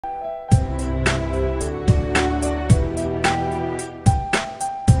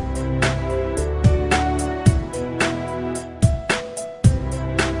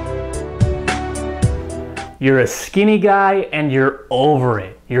You're a skinny guy and you're over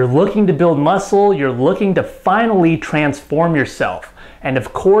it. You're looking to build muscle, you're looking to finally transform yourself. And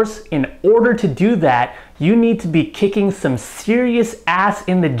of course, in order to do that, you need to be kicking some serious ass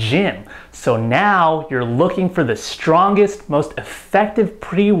in the gym. So now you're looking for the strongest, most effective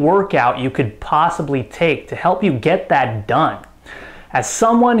pre-workout you could possibly take to help you get that done. As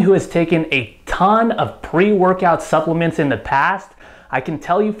someone who has taken a ton of pre-workout supplements in the past, I can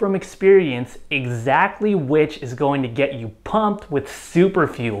tell you from experience exactly which is going to get you pumped with super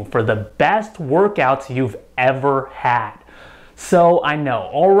fuel for the best workouts you've ever had. So I know,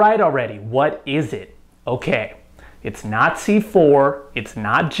 all right already, what is it? Okay, it's not C4, it's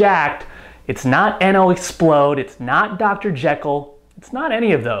not Jacked, it's not NO Explode, it's not Dr. Jekyll, it's not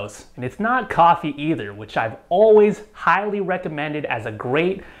any of those, and it's not coffee either, which I've always highly recommended as a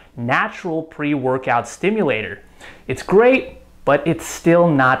great natural pre-workout stimulator. It's great, but it's still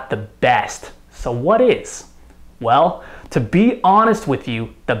not the best. So what is? Well, to be honest with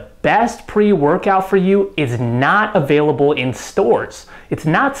you, the best pre-workout for you is not available in stores. It's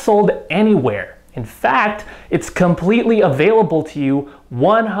not sold anywhere. In fact, it's completely available to you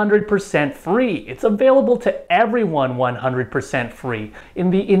 100% free. It's available to everyone 100% free in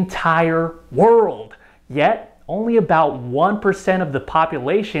the entire world. Yet, only about 1% of the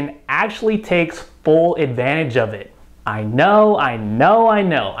population actually takes full advantage of it. I know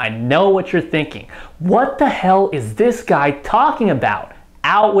what you're thinking. What the hell is this guy talking about?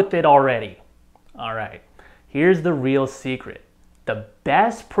 Out with it already. All right, here's the real secret. The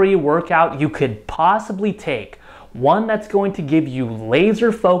best pre-workout you could possibly take, one that's going to give you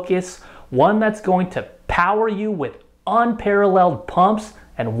laser focus, one that's going to power you with unparalleled pumps,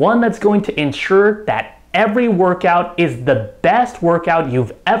 and one that's going to ensure that every workout is the best workout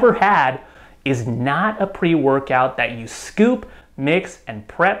you've ever had, is not a pre-workout that you scoop, mix, and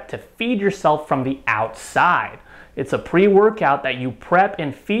prep to feed yourself from the outside. It's a pre-workout that you prep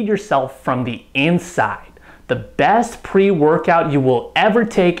and feed yourself from the inside. The best pre-workout you will ever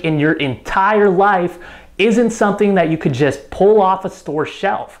take in your entire life isn't something that you could just pull off a store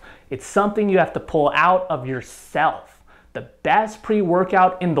shelf. It's something you have to pull out of yourself. The best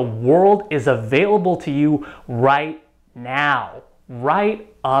pre-workout in the world is available to you right now, right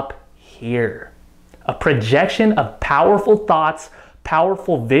up here. A projection of powerful thoughts,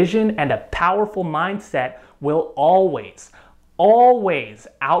 powerful vision, and a powerful mindset will always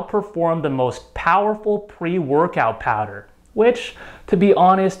outperform the most powerful pre-workout powder, which, to be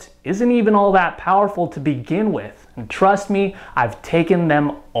honest, isn't even all that powerful to begin with. And trust me, I've taken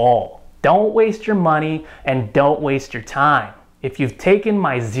them all. Don't waste your money and don't waste your time. If you've taken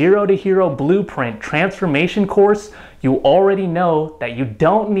my Zero to Hero Blueprint transformation course, you already know that you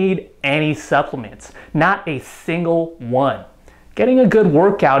don't need any supplements, not a single one. Getting a good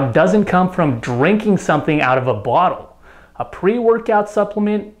workout doesn't come from drinking something out of a bottle. A pre-workout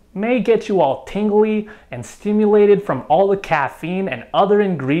supplement may get you all tingly and stimulated from all the caffeine and other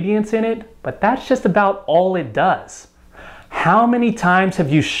ingredients in it, but that's just about all it does. How many times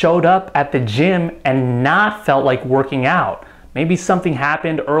have you showed up at the gym and not felt like working out? Maybe something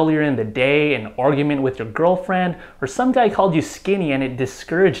happened earlier in the day, an argument with your girlfriend, or some guy called you skinny and it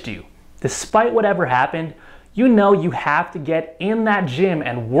discouraged you. Despite whatever happened, you know you have to get in that gym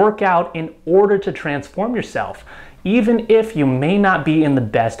and work out in order to transform yourself, even if you may not be in the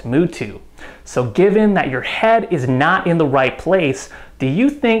best mood to. So given that your head is not in the right place, do you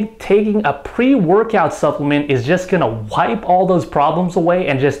think taking a pre-workout supplement is just gonna wipe all those problems away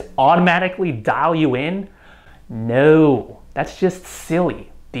and just automatically dial you in? No. That's just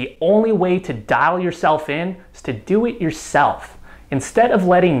silly. The only way to dial yourself in is to do it yourself. Instead of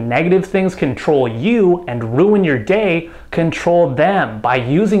letting negative things control you and ruin your day, control them by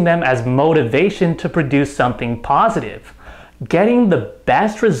using them as motivation to produce something positive. Getting the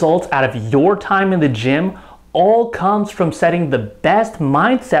best results out of your time in the gym all comes from setting the best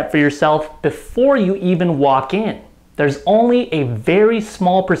mindset for yourself before you even walk in. There's only a very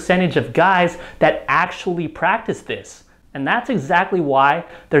small percentage of guys that actually practice this. And that's exactly why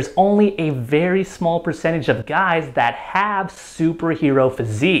there's only a very small percentage of guys that have superhero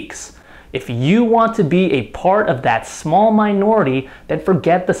physiques. If you want to be a part of that small minority, then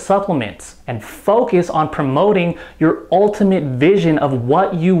forget the supplements and focus on promoting your ultimate vision of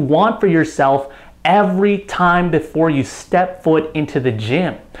what you want for yourself every time before you step foot into the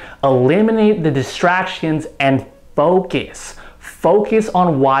gym. Eliminate the distractions and focus. Focus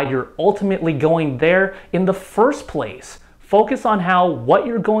on why you're ultimately going there in the first place. Focus on how what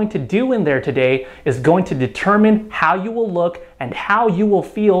you're going to do in there today is going to determine how you will look and how you will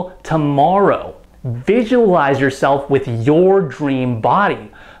feel tomorrow. Visualize yourself with your dream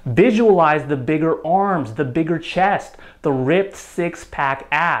body. Visualize the bigger arms, the bigger chest, the ripped six-pack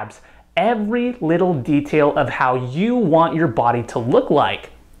abs, every little detail of how you want your body to look like.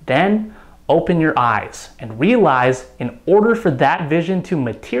 Then open your eyes and realize in order for that vision to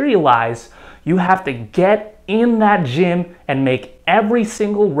materialize, you have to get in that gym and make every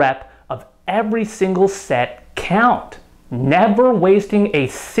single rep of every single set count. Never wasting a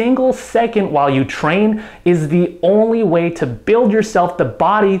single second while you train is the only way to build yourself the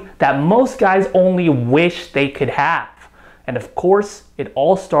body that most guys only wish they could have. And of course, it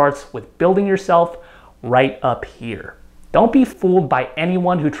all starts with building yourself right up here. Don't be fooled by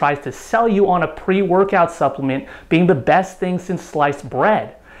anyone who tries to sell you on a pre-workout supplement being the best thing since sliced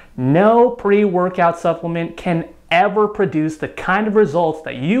bread. No pre-workout supplement can ever produce the kind of results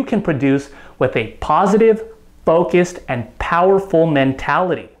that you can produce with a positive, focused, and powerful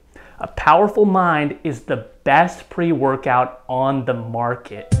mentality. A powerful mind is the best pre-workout on the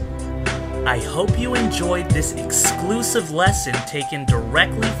market. I hope you enjoyed this exclusive lesson taken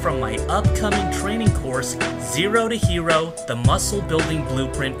directly from my upcoming training course, Zero to Hero, the Muscle Building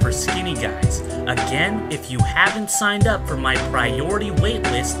Blueprint for Skinny Guys. Again, if you haven't signed up for my priority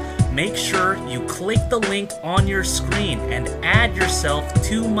waitlist, make sure you click the link on your screen and add yourself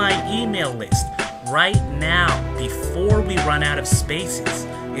to my email list right now before we run out of spaces.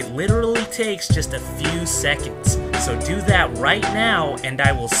 It literally takes just a few seconds. So do that right now, and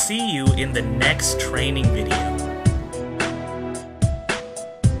I will see you in the next training video.